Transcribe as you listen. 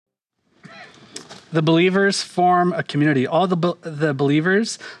The believers form a community. All the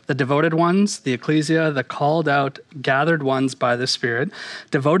believers, the devoted ones, the ecclesia, the called out, gathered ones by the Spirit,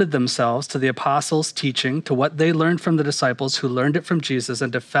 devoted themselves to the apostles' teaching, to what they learned from the disciples who learned it from Jesus,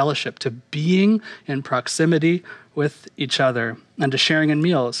 and to fellowship, to being in proximity with each other, and to sharing in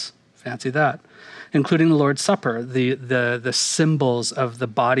meals. Fancy that. Including the Lord's Supper, the symbols of the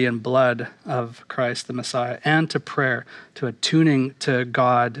body and blood of Christ the Messiah, and to prayer, to attuning to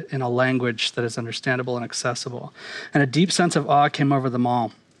God in a language that is understandable and accessible. And a deep sense of awe came over them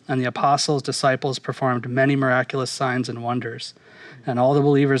all, and the apostles, disciples performed many miraculous signs and wonders. And all the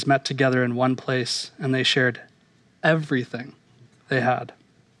believers met together in one place, and they shared everything they had.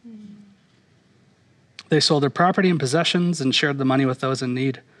 They sold their property and possessions and shared the money with those in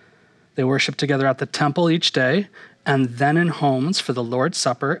need. They worshiped together at the temple each day and then in homes for the Lord's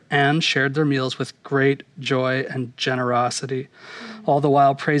Supper and shared their meals with great joy and generosity, all the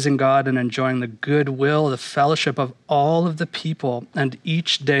while praising God and enjoying the goodwill, the fellowship of all of the people. And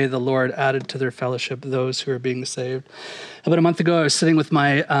each day the Lord added to their fellowship those who are being saved. About a month ago, I was sitting with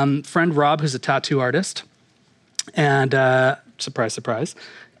my friend Rob, who's a tattoo artist. And surprise, surprise.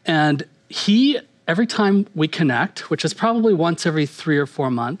 And every time we connect, which is probably once every 3 or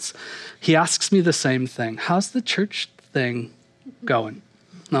 4 months, he asks me the same thing. How's the church thing going?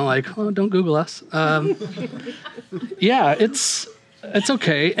 And I'm like, oh, don't Google us. Yeah, it's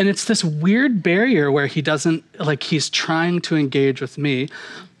okay. And it's this weird barrier where he doesn't, he's trying to engage with me,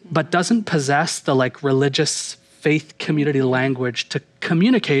 but doesn't possess the religious faith community language to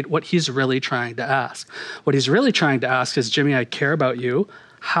communicate what he's really trying to ask. What he's really trying to ask is, Jimmy, I care about you.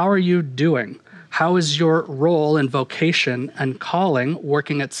 How are you doing? How is your role and vocation and calling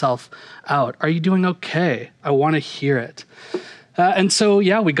working itself out? Are you doing okay? I want to hear it. And so,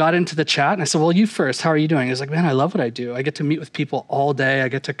 we got into the chat and I said, well, you first, how are you doing? He's like, man, I love what I do. I get to meet with people all day. I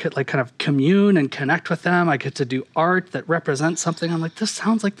get to kind of commune and connect with them. I get to do art that represents something. I'm like, this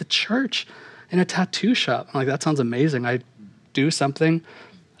sounds like the church in a tattoo shop. I'm like, that sounds amazing. I do something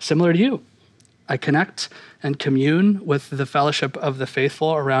similar to you. I connect and commune with the fellowship of the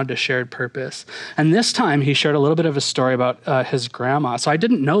faithful around a shared purpose. And this time he shared a little bit of a story about his grandma. So I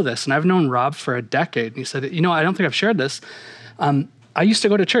didn't know this, and I've known Rob for a decade. And he said, I don't think I've shared this. I used to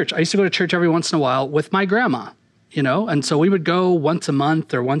go to church. I used to go to church every once in a while with my grandma, and so we would go once a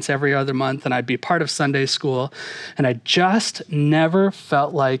month or once every other month, and I'd be part of Sunday school. And I just never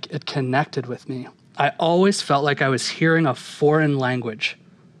felt like it connected with me. I always felt like I was hearing a foreign language.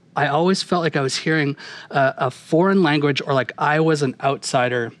 I always felt like I was hearing a foreign language, or like I was an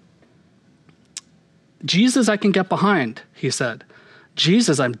outsider. Jesus, I can get behind, he said.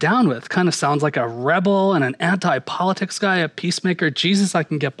 Jesus, I'm down with. Kind of sounds like a rebel and an anti-politics guy, a peacemaker. Jesus, I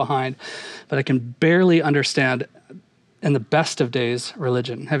can get behind. But I can barely understand, in the best of days,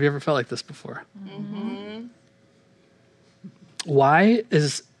 religion. Have you ever felt like this before? Mm-hmm. Why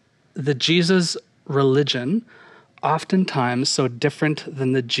is the Jesus religion oftentimes so different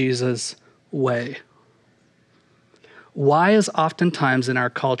than the Jesus way? Why is oftentimes in our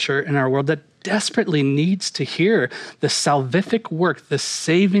culture, in our world that desperately needs to hear the salvific work, the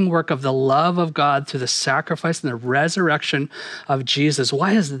saving work of the love of God through the sacrifice and the resurrection of Jesus,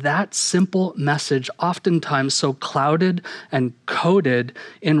 why is that simple message oftentimes so clouded and coded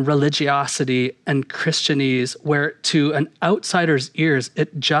in religiosity and Christianese, where to an outsider's ears,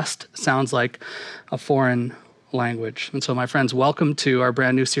 it just sounds like a foreign language? And so, my friends, welcome to our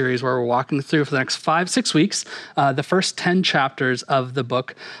brand new series where we're walking through for the next 5-6 weeks, the first 10 chapters of the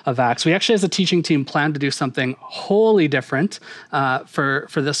book of Acts. We actually, as a teaching team, plan to do something wholly different for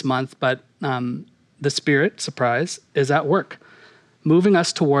this month, but the Spirit, surprise, is at work, moving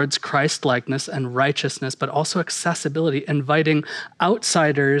us towards Christ-likeness and righteousness, but also accessibility, inviting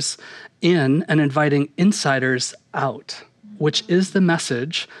outsiders in and inviting insiders out, which is the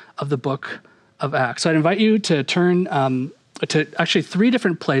message of the book of Acts. So I'd invite you to turn to actually 3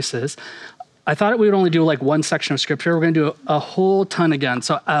 different places. I thought we would only do one section of scripture. We're going to do a whole ton again.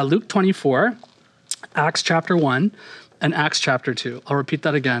 So Luke 24, Acts chapter 1, and Acts chapter 2. I'll repeat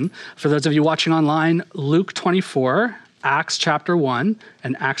that again. For those of you watching online, Luke 24, Acts chapter 1,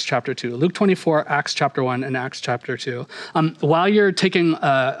 and Acts chapter 2. Luke 24, Acts chapter 1, and Acts chapter 2. While you're taking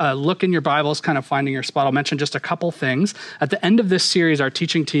a look in your Bibles, kind of finding your spot, I'll mention just a couple things. At the end of this series, our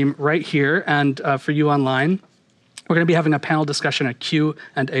teaching team right here, and for you online, we're going to be having a panel discussion, a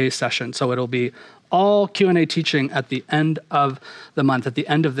Q&A session. So it'll be all Q&A teaching at the end of the month, at the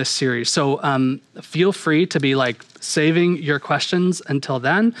end of this series. So feel free to be like saving your questions until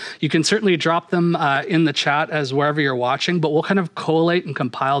then. You can certainly drop them in the chat as wherever you're watching, but we'll kind of collate and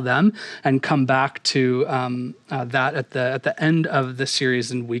compile them and come back to that at the end of the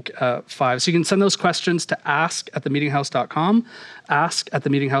series in week 5. So you can send those questions to ask@themeetinghouse.com,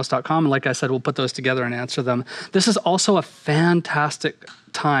 ask@themeetinghouse.com. And like I said, we'll put those together and answer them. This is also a fantastic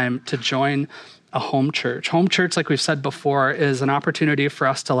time to join a home church. Home church, like we've said before, is an opportunity for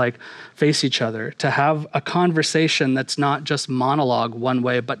us to like face each other, to have a conversation that's not just monologue one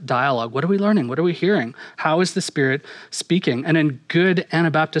way, but dialogue. What are we learning? What are we hearing? How is the Spirit speaking? And in good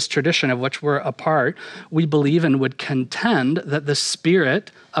Anabaptist tradition, of which we're a part, we believe and would contend that the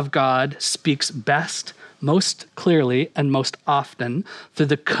Spirit of God speaks best, most clearly, and most often through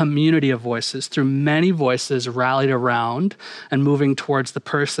the community of voices, through many voices rallied around and moving towards the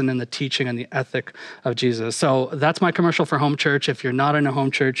person and the teaching and the ethic of Jesus. So that's my commercial for home church. If you're not in a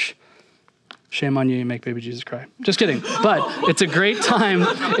home church, shame on you, you make baby Jesus cry. Just kidding. But it's a great time.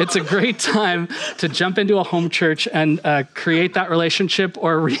 It's a great time to jump into a home church and create that relationship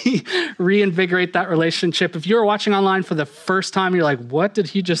or reinvigorate that relationship. If you're watching online for the first time, you're like, what did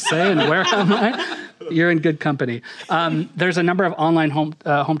he just say and where am I? You're in good company. There's a number of online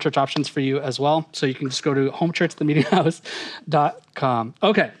home church options for you as well. So you can just go to homechurchthemeetinghouse.com.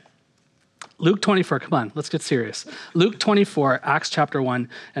 Okay. Luke 24, come on, let's get serious. Luke 24, Acts chapter 1,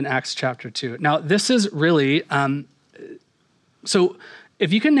 and Acts chapter 2. Now, this is really, so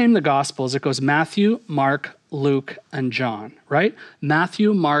if you can name the Gospels, it goes Matthew, Mark, Luke, and John, right?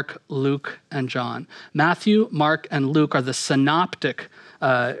 Matthew, Mark, Luke, and John. Matthew, Mark, and Luke are the synoptic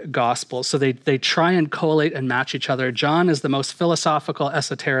Gospels. So they try and collate and match each other. John is the most philosophical,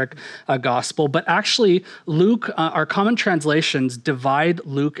 esoteric gospel, but actually Luke, our common translations divide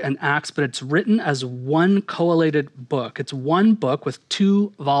Luke and Acts, but it's written as one collated book. It's one book with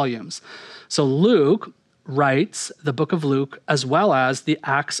 2 volumes. So Luke writes the book of Luke as well as the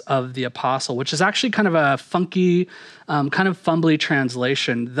Acts of the Apostle, which is actually kind of a funky, kind of fumbly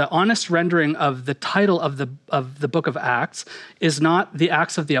translation. The honest rendering of the title of the book of Acts is not the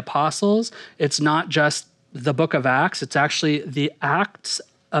Acts of the Apostles. It's not just the book of Acts. It's actually the Acts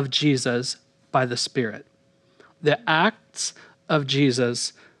of Jesus by the Spirit. The Acts of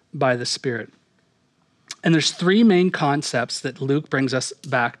Jesus by the Spirit. And there's 3 main concepts that Luke brings us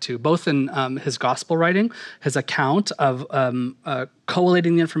back to, both in his gospel writing, his account of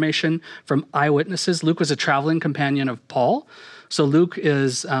collating the information from eyewitnesses. Luke was a traveling companion of Paul. So Luke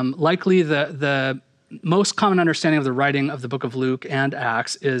is likely the most common understanding of the writing of the book of Luke and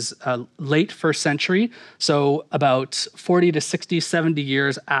Acts is late 1st century, so about 40 to 60, 70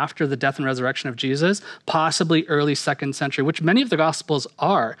 years after the death and resurrection of Jesus, possibly early 2nd century, which many of the Gospels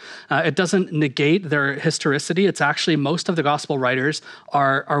are. It doesn't negate their historicity. It's actually most of the Gospel writers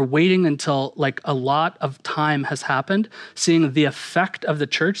are waiting until like a lot of time has happened, seeing the effect of the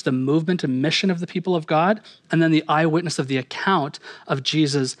church, the movement and mission of the people of God, and then the eyewitness of the account of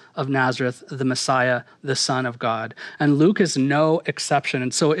Jesus of Nazareth, the Messiah, the Son of God. And Luke is no exception.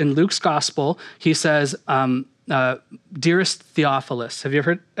 And so in Luke's gospel, he says, dearest Theophilus. Have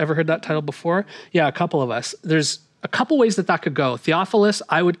you ever heard that title before? Yeah, a couple of us. There's a couple ways that could go. Theophilus,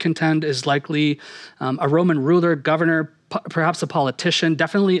 I would contend, is likely a Roman ruler, governor, perhaps a politician,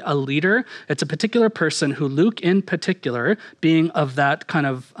 definitely a leader. It's a particular person who Luke in particular, being of that kind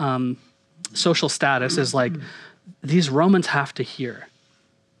of social status, is like, these Romans have to hear.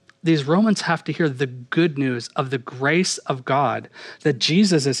 These Romans have to hear the good news of the grace of God, that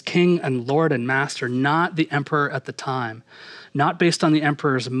Jesus is King and Lord and Master, not the emperor at the time, not based on the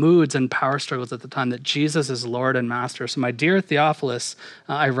emperor's moods and power struggles at the time, that Jesus is Lord and Master. So my dear Theophilus,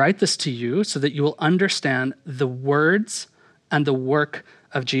 I write this to you so that you will understand the words and the work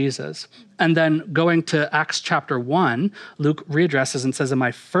of Jesus. And then going to Acts chapter 1, Luke readdresses and says, in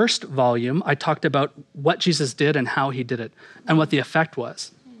my first volume, I talked about what Jesus did and how he did it and what the effect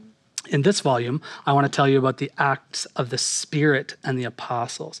was. In this volume, I want to tell you about the acts of the Spirit and the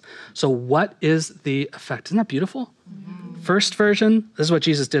apostles. So what is the effect? Isn't that beautiful? Mm-hmm. First version, this is what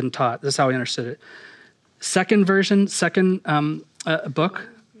Jesus did and taught. This is how he understood it. Second version, second book,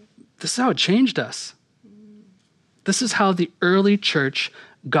 this is how it changed us. This is how the early church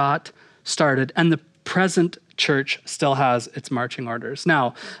got started, and the present church still has its marching orders.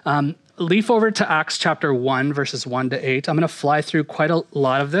 Now, leaf over to Acts chapter 1, verses 1 to 8. I'm going to fly through quite a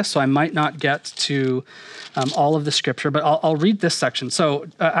lot of this, so I might not get to all of the scripture, but I'll read this section. So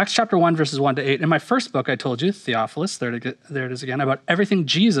Acts chapter 1, verses 1 to 8. In my first book, I told you, Theophilus, there it is again, about everything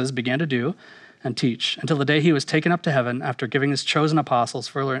Jesus began to do and teach until the day he was taken up to heaven after giving his chosen apostles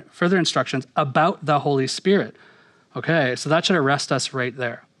further instructions about the Holy Spirit. Okay, so that should arrest us right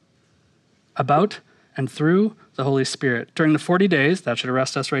there. About and through the Holy Spirit. During the 40 days, that should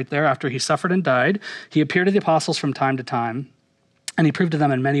arrest us right there, after he suffered and died, he appeared to the apostles from time to time, and he proved to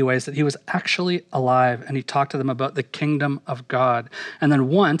them in many ways that he was actually alive, and he talked to them about the kingdom of God. And then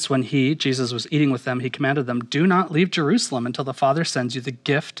once, when Jesus was eating with them, he commanded them, do not leave Jerusalem until the Father sends you the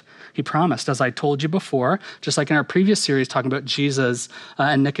gift he promised. As I told you before, just like in our previous series talking about Jesus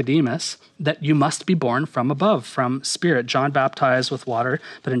and Nicodemus, that you must be born from above, from Spirit. John baptized with water,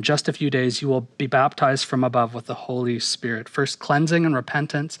 but in just a few days you will be baptized from above with the Holy Spirit. First cleansing and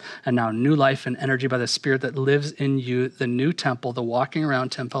repentance, and now new life and energy by the Spirit that lives in you, the new temple, the walking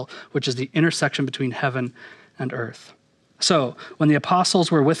around temple, which is the intersection between heaven and earth. So when the apostles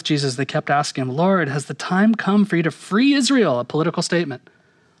were with Jesus, they kept asking him, Lord, has the time come for you to free Israel? A political statement.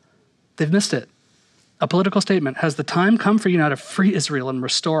 They've missed it. A political statement. Has the time come for you now to free Israel and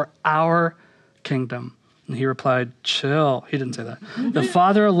restore our kingdom? And he replied, chill. He didn't say that. The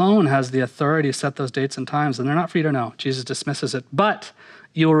Father alone has the authority to set those dates and times, and they're not for you to know. Jesus dismisses it. But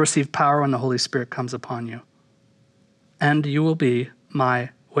you will receive power when the Holy Spirit comes upon you. And you will be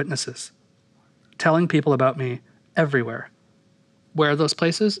my witnesses, telling people about me everywhere. Where are those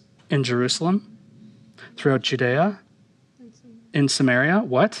places? In Jerusalem, throughout Judea, in Samaria.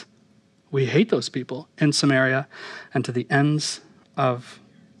 What? We hate those people. In Samaria, and to the ends of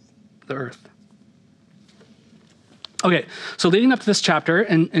the earth. Okay, so leading up to this chapter,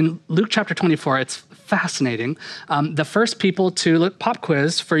 in Luke chapter 24, it's fascinating. The first people to, pop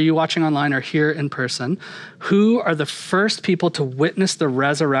quiz for you watching online or here in person, who are the first people to witness the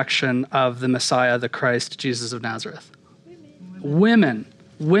resurrection of the Messiah, the Christ, Jesus of Nazareth? Women.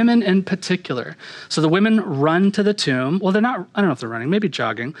 Women in particular. So the women run to the tomb. Well, they're not, I don't know if they're running, maybe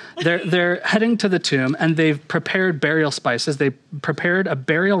jogging. They're heading to the tomb, and they've prepared burial spices. They prepared a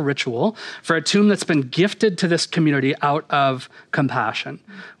burial ritual for a tomb that's been gifted to this community out of compassion.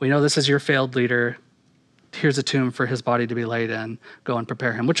 We know this is your failed leader. Here's a tomb for his body to be laid in. Go and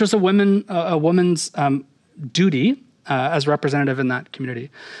prepare him, which was a woman's duty as representative in that community.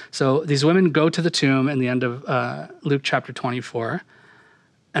 So these women go to the tomb in the end of Luke chapter 24,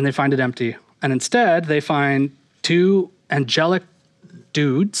 and they find it empty. And instead, they find two angelic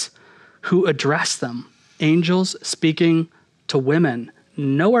dudes who address them, angels speaking to women.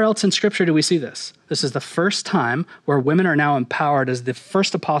 Nowhere else in Scripture do we see this. This is the first time where women are now empowered as the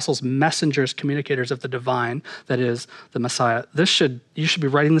first apostles, messengers, communicators of the divine, that is the Messiah. You should be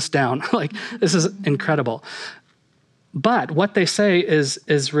writing this down. This is incredible. But what they say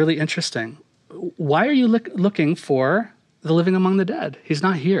is really interesting. Why are you looking for the living among the dead? He's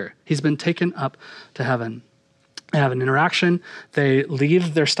not here. He's been taken up to heaven. They have an interaction. They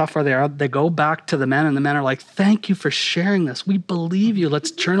leave their stuff where they are. They go back to the men, and the men are like, thank you for sharing this. We believe you.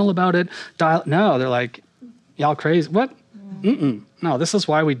 Let's journal about it. No, they're like, y'all crazy. What? No, this is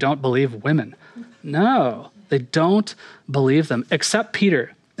why we don't believe women. No, they don't believe them, except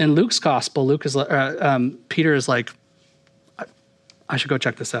Peter. In Luke's gospel, Peter is like, I should go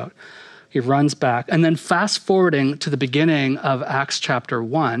check this out. He runs back. And then fast forwarding to the beginning of Acts chapter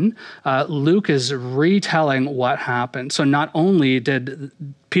 1, Luke is retelling what happened. So not only did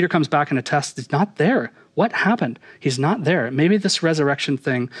Peter comes back and attests, he's not there. What happened? He's not there. Maybe this resurrection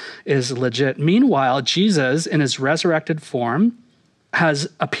thing is legit. Meanwhile, Jesus, in his resurrected form, has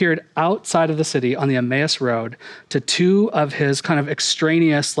appeared outside of the city on the Emmaus Road to two of his kind of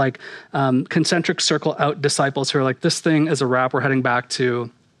extraneous, concentric circle out disciples who are like, this thing is a wrap. We're heading back to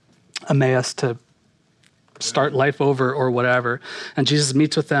Emmaus to start life over or whatever. And Jesus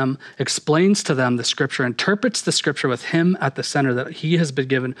meets with them, explains to them the Scripture, interprets the Scripture with him at the center, that he has been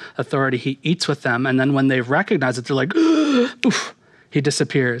given authority. He eats with them. And then when they recognize it, they're like, oof, he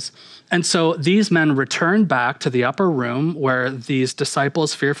disappears. And so these men return back to the upper room where these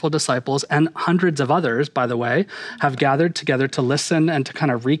disciples, fearful disciples, and hundreds of others, by the way, have gathered together to listen and to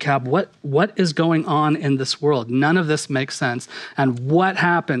kind of recap what is going on in this world. None of this makes sense. And what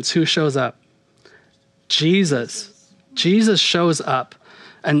happens? Who shows up? Jesus. Jesus shows up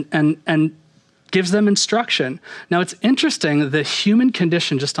and gives them instruction. Now, it's interesting, the human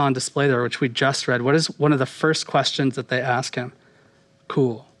condition just on display there, which we just read. What is one of the first questions that they ask him?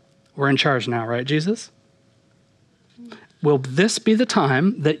 Cool. We're in charge now, right, Jesus? Will this be the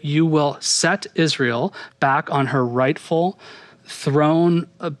time that you will set Israel back on her rightful throne,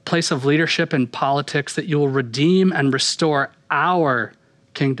 a place of leadership and politics, that you will redeem and restore our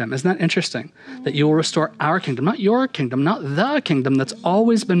kingdom? Isn't that interesting? That you will restore our kingdom, not your kingdom, not the kingdom that's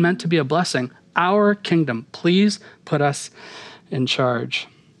always been meant to be a blessing. Our kingdom. Please put us in charge.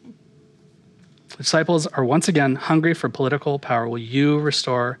 The disciples are once again hungry for political power. Will you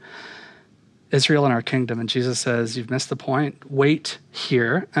restore Israel and our kingdom? And Jesus says, you've missed the point. Wait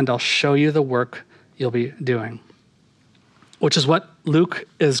here, and I'll show you the work you'll be doing. Which is what Luke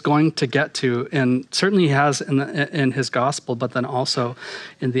is going to get to, and certainly he has in his gospel, but then also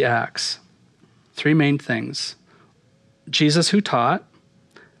in the Acts. Three main things: Jesus who taught,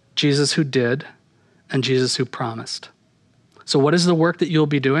 Jesus who did, and Jesus who promised. So what is the work that you'll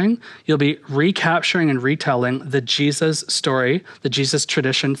be doing? You'll be recapturing and retelling the Jesus story, the Jesus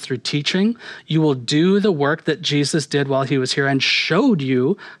tradition through teaching. You will do the work that Jesus did while he was here and showed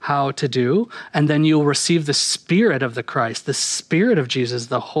you how to do. And then you'll receive the Spirit of the Christ, the Spirit of Jesus,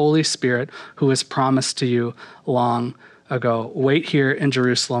 the Holy Spirit who was promised to you long ago. Wait here in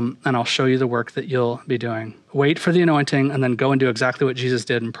Jerusalem, and I'll show you the work that you'll be doing. Wait for the anointing, and then go and do exactly what Jesus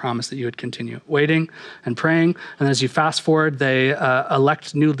did and promise that you would continue. Waiting and praying, and as you fast forward, they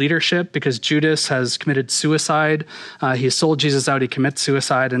elect new leadership because Judas has committed suicide. He sold Jesus out, he commits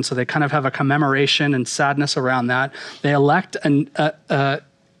suicide, and so they kind of have a commemoration and sadness around that. They elect a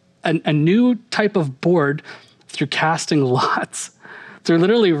new type of board through casting lots. They're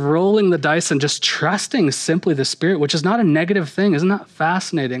literally rolling the dice and just trusting simply the Spirit, which is not a negative thing. Isn't that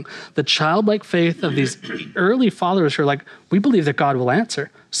fascinating? The childlike faith of these early followers who are like, we believe that God will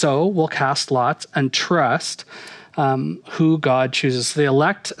answer. So we'll cast lots and trust who God chooses. So they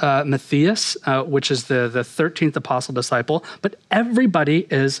elect Matthias, which is the 13th apostle disciple, but everybody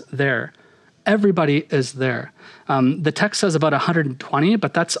is there. Everybody is there. The text says about 120,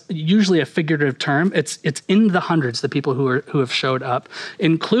 but that's usually a figurative term. It's in the hundreds, the people who have showed up,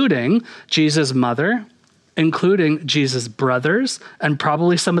 including Jesus' mother, including Jesus' brothers, and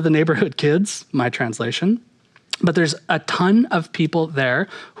probably some of the neighborhood kids, my translation. But there's a ton of people there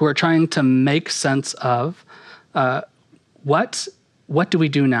who are trying to make sense of what do we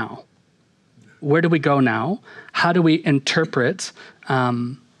do now? Where do we go now? How do we interpret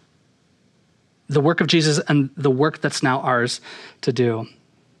the work of Jesus and the work that's now ours to do?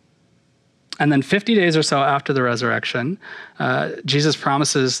 And then 50 days or so after the resurrection, Jesus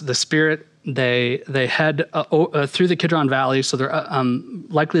promises the Spirit. They head through the Kidron Valley, so they're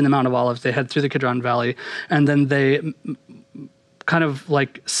likely in the Mount of Olives. They head through the Kidron Valley, and then they kind of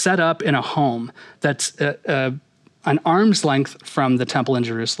like set up in a home that's an arm's length from the temple in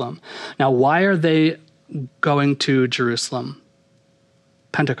Jerusalem. Now, why are they going to Jerusalem?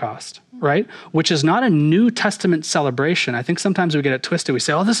 Pentecost, right? Which is not a New Testament celebration. I think sometimes we get it twisted. We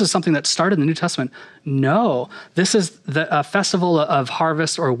say, oh, this is something that started in the New Testament. No, this is the festival of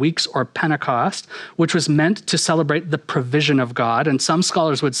harvest or weeks or Pentecost, which was meant to celebrate the provision of God. And some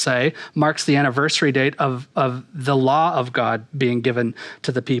scholars would say marks the anniversary date of the law of God being given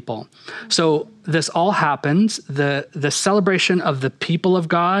to the people. So this all happens, the celebration of the people of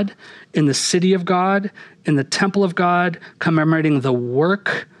God in the city of God, in the temple of God, commemorating the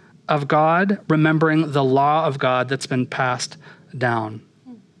work of God, remembering the law of God that's been passed down.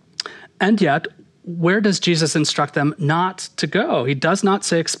 And yet, where does Jesus instruct them not to go? He does not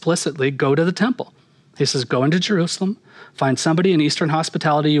say explicitly, go to the temple. He says, go into Jerusalem, find somebody in Eastern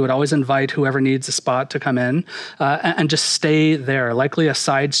hospitality. You would always invite whoever needs a spot to come in and just stay there, likely a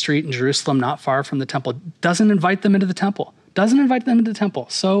side street in Jerusalem, not far from the temple. Doesn't invite them into the temple.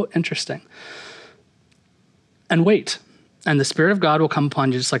 So interesting. And wait. And the Spirit of God will come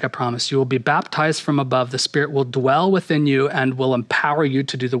upon you just like I promised. You will be baptized from above. The Spirit will dwell within you and will empower you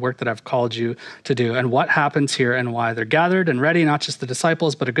to do the work that I've called you to do. And what happens here and why? They're gathered and ready, not just the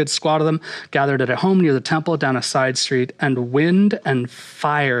disciples, but a good squad of them, gathered at a home near the temple down a side street, and wind and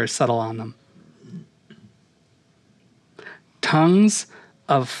fire settle on them. Tongues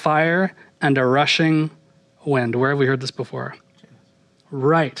of fire and a rushing wind. Where have we heard this before?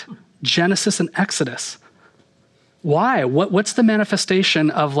 Right. Genesis and Exodus. Why? What's the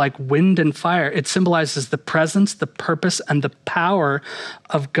manifestation of like wind and fire? It symbolizes the presence, the purpose, and the power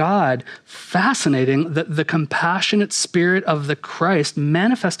of God. Fascinating that the compassionate Spirit of the Christ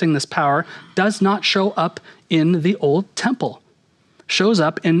manifesting this power does not show up in the old temple. Shows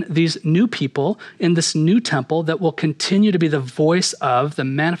up in these new people, in this new temple that will continue to be the voice of the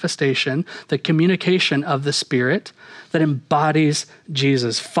manifestation, the communication of the Spirit that embodies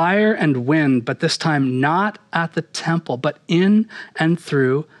Jesus. Fire and wind, but this time not at the temple, but in and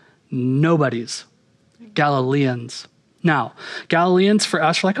through nobodies, Galileans. Now, Galileans for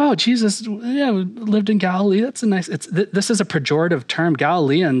us are like, oh, Jesus, lived in Galilee. That's a nice, this is a pejorative term.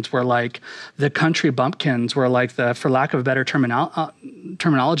 Galileans were like the country bumpkins, were like the, for lack of a better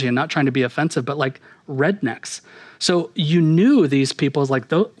terminology and not trying to be offensive, but like rednecks. So you knew these people like,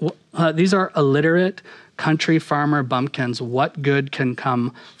 these are illiterate country farmer bumpkins. What good can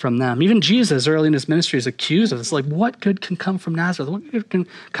come from them? Even Jesus early in his ministry is accused of this. Like, what good can come from Nazareth? What good can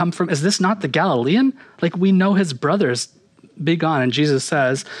come from, is this not the Galilean? Like, we know his brothers. Be gone. And Jesus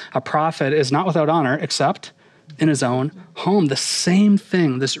says, a prophet is not without honor except in his own home. The same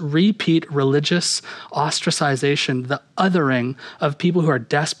thing, this repeat religious ostracization, the othering of people who are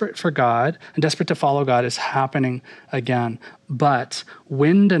desperate for God and desperate to follow God is happening again. But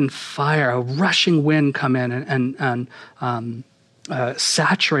wind and fire, a rushing wind come in and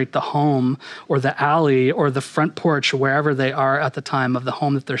saturate the home or the alley or the front porch, wherever they are at the time of the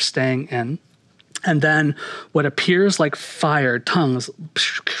home that they're staying in. And then what appears like fire, tongues,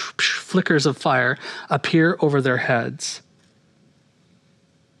 flickers of fire, appear over their heads.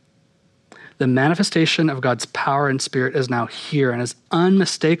 The manifestation of God's power and spirit is now here and is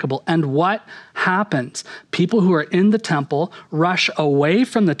unmistakable. And what happens? People who are in the temple rush away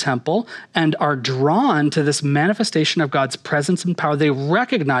from the temple and are drawn to this manifestation of God's presence and power. They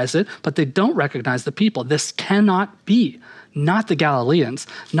recognize it, but they don't recognize the people. This cannot be. Not the Galileans,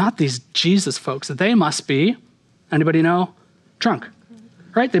 not these Jesus folks. They must be, anybody know? Drunk,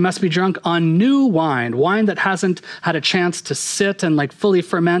 right? They must be drunk on new wine that hasn't had a chance to sit and like fully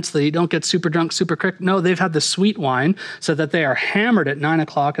ferment so that you don't get super drunk super quick. No, they've had the sweet wine so that they are hammered at 9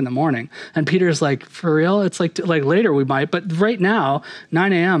 o'clock in the morning. And Peter's like, for real? It's like later we might, but right now,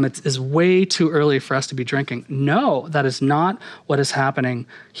 9 a.m. is way too early for us to be drinking. No, that is not what is happening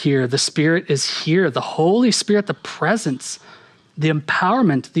here. The Spirit is here. The Holy Spirit, the presence, the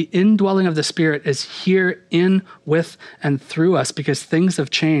empowerment, the indwelling of the Spirit is here in, with, and through us because things have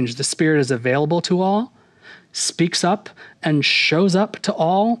changed. The Spirit is available to all, speaks up and shows up to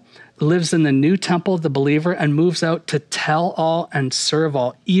all, lives in the new temple of the believer, and moves out to tell all and serve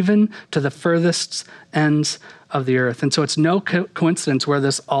all, even to the furthest ends of the earth. And so it's no coincidence where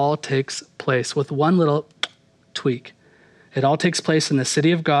this all takes place, with one little tweak. It all takes place in the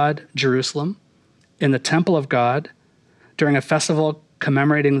city of God, Jerusalem, in the temple of God, during a festival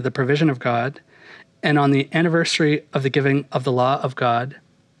commemorating the provision of God, and on the anniversary of the giving of the law of God,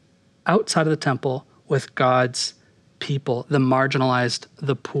 outside of the temple with God's people, the marginalized,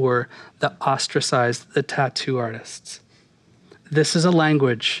 the poor, the ostracized, the tattoo artists. This is a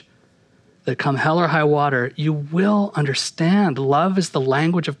language that, come hell or high water, you will understand. Love is the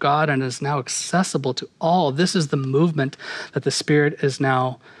language of God and is now accessible to all. This is the movement that the Spirit is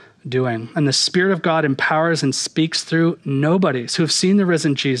now doing. And the Spirit of God empowers and speaks through nobodies who have seen the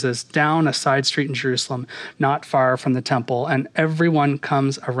risen Jesus down a side street in Jerusalem, not far from the temple. And everyone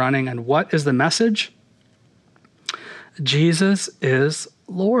comes a-running. And what is the message? Jesus is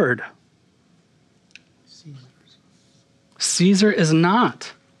Lord. Caesar is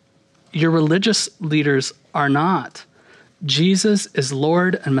not. Your religious leaders are not. Jesus is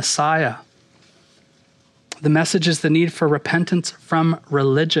Lord and Messiah. The message is the need for repentance from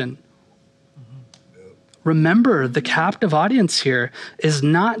religion. Remember, the captive audience here is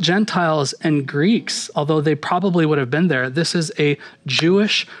not Gentiles and Greeks, although they probably would have been there. This is a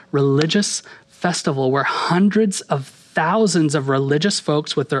Jewish religious festival where hundreds of thousands of religious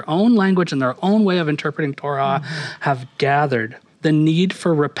folks with their own language and their own way of interpreting Torah have gathered. The need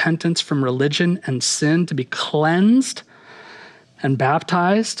for repentance from religion and sin, to be cleansed and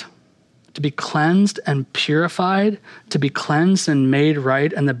baptized, to be cleansed and purified, to be cleansed and made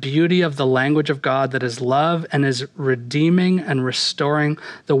right, and the beauty of the language of God that is love and is redeeming and restoring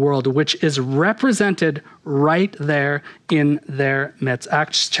the world, which is represented right there in their midst.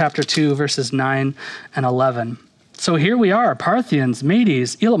 Acts chapter 2, verses 9 and 11. So here we are, Parthians,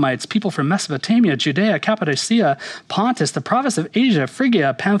 Medes, Elamites, people from Mesopotamia, Judea, Cappadocia, Pontus, the province of Asia,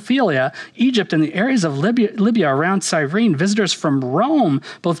 Phrygia, Pamphylia, Egypt, and the areas of Libya around Cyrene, visitors from Rome,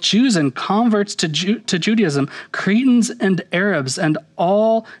 both Jews and converts to Judaism, Cretans and Arabs, and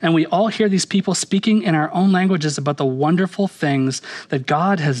we all hear these people speaking in our own languages about the wonderful things that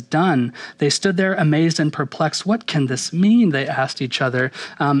God has done. They stood there amazed and perplexed. What can this mean? They asked each other.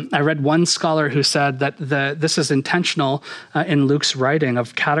 I read one scholar who said that this is intentional in Luke's writing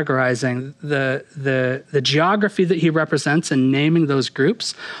of categorizing the geography that he represents and naming those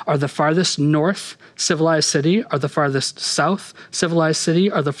groups. Are the farthest north civilized city, are the farthest south civilized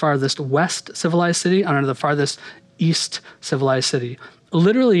city, are the farthest west civilized city, and are the farthest east civilized city.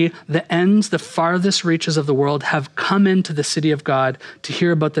 Literally, the farthest reaches of the world have come into the city of God to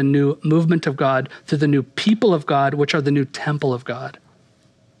hear about the new movement of God through the new people of God, which are the new temple of God.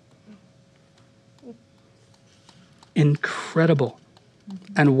 Incredible.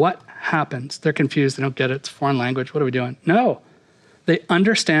 And what happens? They're confused. They don't get it. It's foreign language. What are we doing? No. They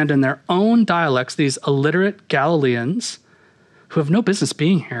understand in their own dialects, these illiterate Galileans who have no business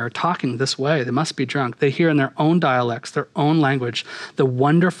being here, talking this way. They must be drunk. They hear in their own dialects, their own language, the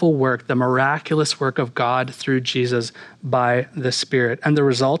wonderful work, the miraculous work of God through Jesus by the Spirit. And the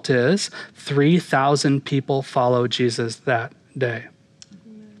result is 3,000 people follow Jesus that day.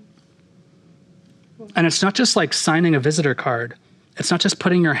 And it's not just like signing a visitor card. It's not just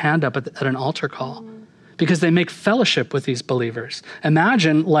putting your hand up at an altar call, because they make fellowship with these believers.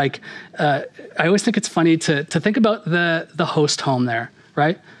 Imagine, like, I always think it's funny to think about the host home there,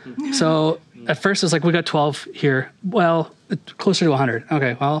 right? So at first it's like, we got 12 here. Well, closer to 100.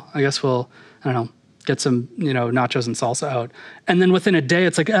 Okay, well, I guess we'll, I don't know, get some, nachos and salsa out. And then within a day,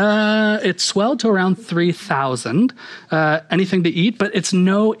 it's like, it swelled to around 3,000, anything to eat, but it's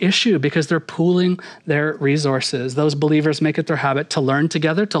no issue because they're pooling their resources. Those believers make it their habit to learn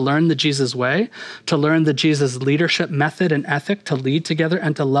together, to learn the Jesus way, to learn the Jesus leadership method and ethic, to lead together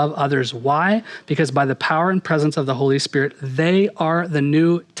and to love others. Why? Because by the power and presence of the Holy Spirit, they are the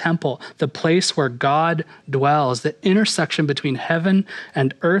new temple, the place where God dwells, the intersection between heaven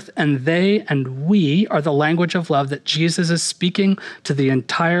and earth, and they and we are the language of love that Jesus is speaking to the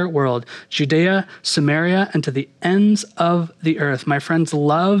entire world, Judea, Samaria, and to the ends of the earth. My friends,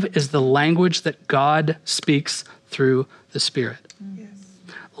 love is the language that God speaks through the Spirit. Yes.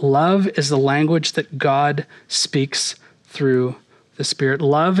 Love is the language that God speaks through the Spirit.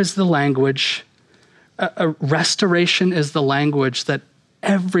 Love is the language, restoration is the language that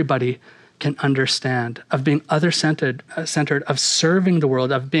everybody can understand, of being other-centered, of serving the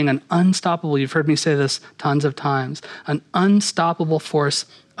world, of being an unstoppable, you've heard me say this tons of times, an unstoppable force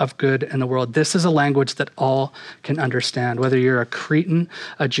of good in the world. This is a language that all can understand, whether you're a Cretan,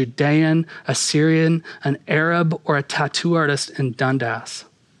 a Judean, a Syrian, an Arab, or a tattoo artist in Dundas.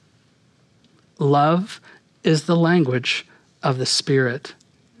 Love is the language of the Spirit,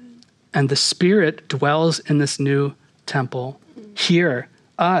 and the Spirit dwells in this new temple. Here,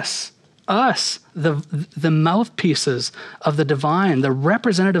 us, the mouthpieces of the divine, the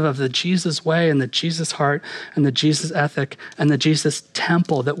representative of the Jesus way and the Jesus heart and the Jesus ethic and the Jesus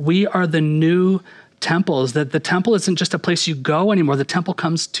temple, that we are the new temples, that the temple isn't just a place you go anymore. The temple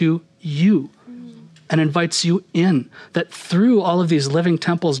comes to you and invites you in, that through all of these living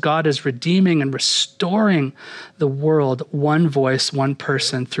temples, God is redeeming and restoring the world, one voice, one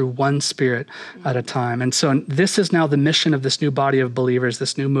person, through one Spirit at a time. And so this is now the mission of this new body of believers,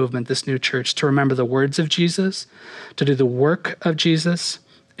 this new movement, this new church, to remember the words of Jesus, to do the work of Jesus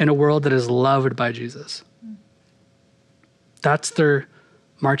in a world that is loved by Jesus. That's their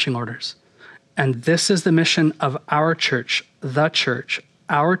marching orders. And this is the mission of our church,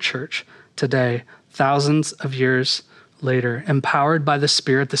 our church today, thousands of years later, empowered by the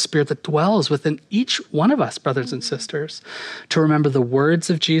Spirit that dwells within each one of us, brothers and sisters, to remember the words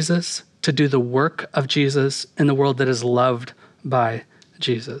of Jesus, to do the work of Jesus in the world that is loved by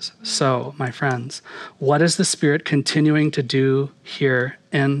Jesus. So, my friends, what is the Spirit continuing to do here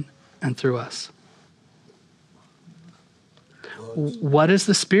in and through us? What is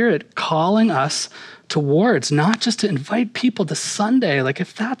the Spirit calling us towards? Not just to invite people to Sunday. Like,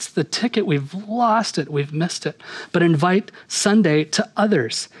 if that's the ticket, we've lost it, we've missed it. But invite Sunday to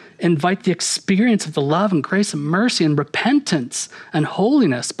others. Invite the experience of the love and grace and mercy and repentance and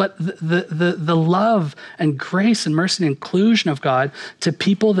holiness, but the love and grace and mercy and inclusion of God to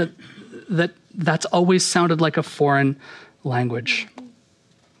people that's always sounded like a foreign language.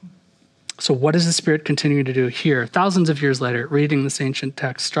 So what is the Spirit continuing to do here, thousands of years later, reading this ancient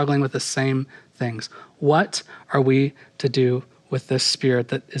text, struggling with the same things? What are we to do with this Spirit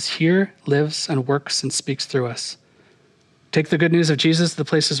that is here, lives, and works and speaks through us? Take the good news of Jesus to the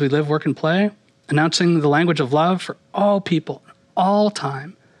places we live, work, and play, announcing the language of love for all people, all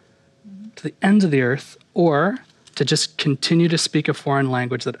time, to the ends of the earth, or to just continue to speak a foreign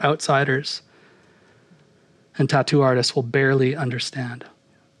language that outsiders and tattoo artists will barely understand.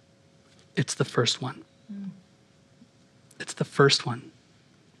 It's the first one. It's the first one.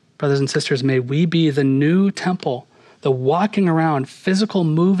 Brothers and sisters, may we be the new temple, the walking around, physical,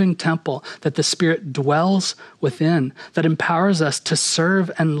 moving temple that the Spirit dwells within, that empowers us to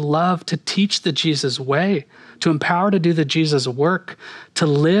serve and love, to teach the Jesus way, to empower to do the Jesus work, to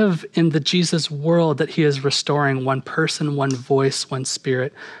live in the Jesus world that he is restoring, one person, one voice, one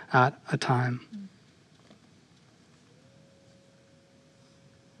Spirit at a time.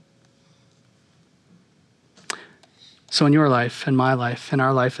 So in your life, in my life, in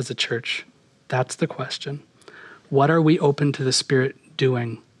our life as a church, that's the question. What are we open to the Spirit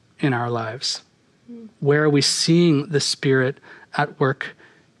doing in our lives? Where are we seeing the Spirit at work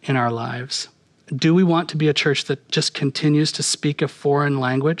in our lives? Do we want to be a church that just continues to speak a foreign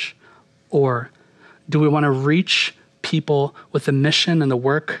language? Or do we want to reach people with the mission and the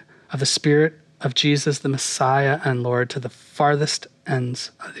work of the Spirit of Jesus, the Messiah and Lord, to the farthest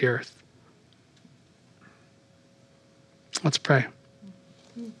ends of the earth? Let's pray.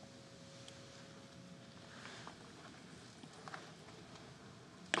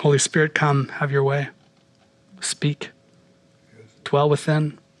 Holy Spirit, come, have your way. Speak, dwell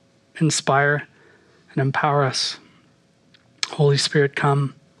within, inspire, and empower us. Holy Spirit,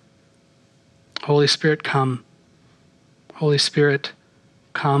 come. Holy Spirit, come. Holy Spirit,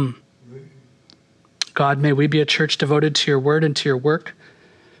 come. God, may we be a church devoted to your word and to your work,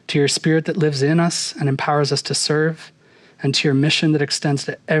 to your Spirit that lives in us and empowers us to serve, and to your mission that extends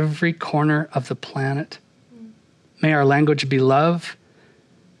to every corner of the planet. May our language be love.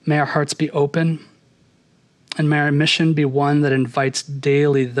 May our hearts be open. And may our mission be one that invites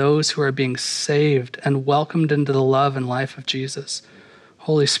daily those who are being saved and welcomed into the love and life of Jesus.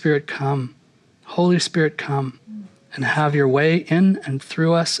 Holy Spirit, come. Holy Spirit, come and have your way in and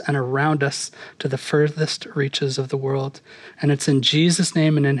through us and around us to the furthest reaches of the world. And it's in Jesus'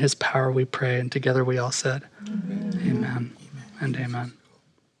 name and in his power we pray. And together we all said, Amen, amen and amen.